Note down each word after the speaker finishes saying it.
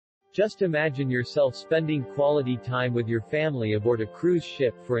Just imagine yourself spending quality time with your family aboard a cruise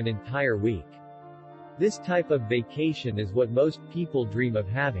ship for an entire week. This type of vacation is what most people dream of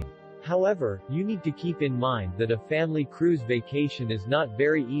having. However, you need to keep in mind that a family cruise vacation is not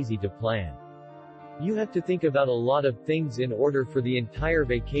very easy to plan. You have to think about a lot of things in order for the entire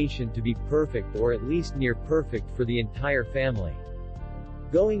vacation to be perfect, or at least near perfect, for the entire family.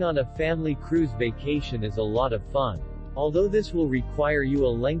 Going on a family cruise vacation is a lot of fun. Although this will require you a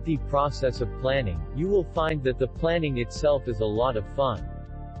lengthy process of planning, you will find that the planning itself is a lot of fun.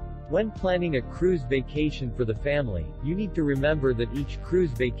 When planning a cruise vacation for the family, you need to remember that each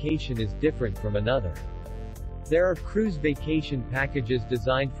cruise vacation is different from another. There are cruise vacation packages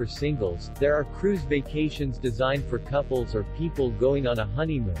designed for singles, there are cruise vacations designed for couples or people going on a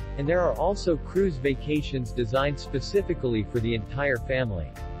honeymoon, and there are also cruise vacations designed specifically for the entire family.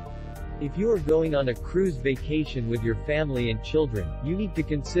 If you are going on a cruise vacation with your family and children, you need to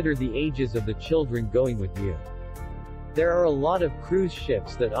consider the ages of the children going with you. There are a lot of cruise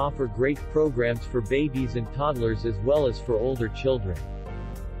ships that offer great programs for babies and toddlers as well as for older children.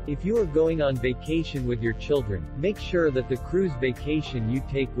 If you are going on vacation with your children, make sure that the cruise vacation you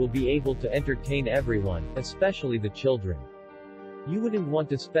take will be able to entertain everyone, especially the children. You wouldn't want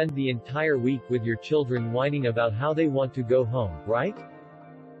to spend the entire week with your children whining about how they want to go home, right?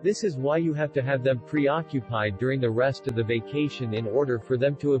 This is why you have to have them preoccupied during the rest of the vacation in order for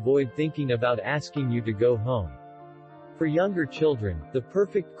them to avoid thinking about asking you to go home. For younger children, the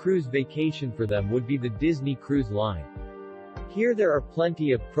perfect cruise vacation for them would be the Disney Cruise Line. Here there are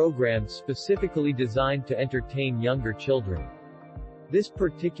plenty of programs specifically designed to entertain younger children. This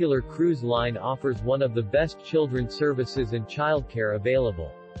particular cruise line offers one of the best children's services and childcare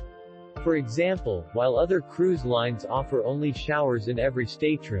available. For example, while other cruise lines offer only showers in every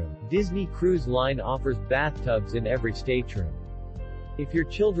stateroom, Disney Cruise Line offers bathtubs in every stateroom. If your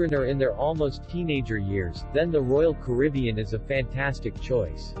children are in their almost teenager years, then the Royal Caribbean is a fantastic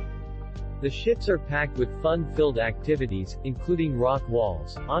choice. The ships are packed with fun-filled activities, including rock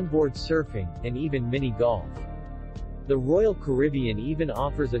walls, onboard surfing, and even mini-golf. The Royal Caribbean even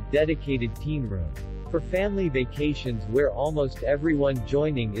offers a dedicated teen room. For family vacations where almost everyone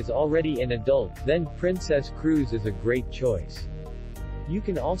joining is already an adult, then Princess Cruise is a great choice. You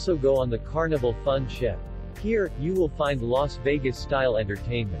can also go on the Carnival Fun ship. Here, you will find Las Vegas-style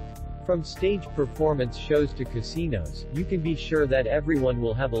entertainment. From stage performance shows to casinos, you can be sure that everyone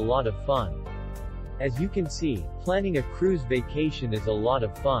will have a lot of fun. As you can see, planning a cruise vacation is a lot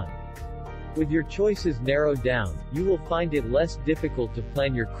of fun. With your choices narrowed down, you will find it less difficult to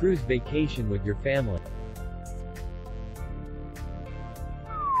plan your cruise vacation with your family.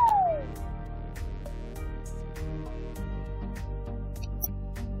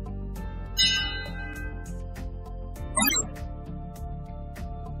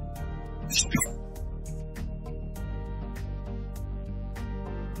 This will be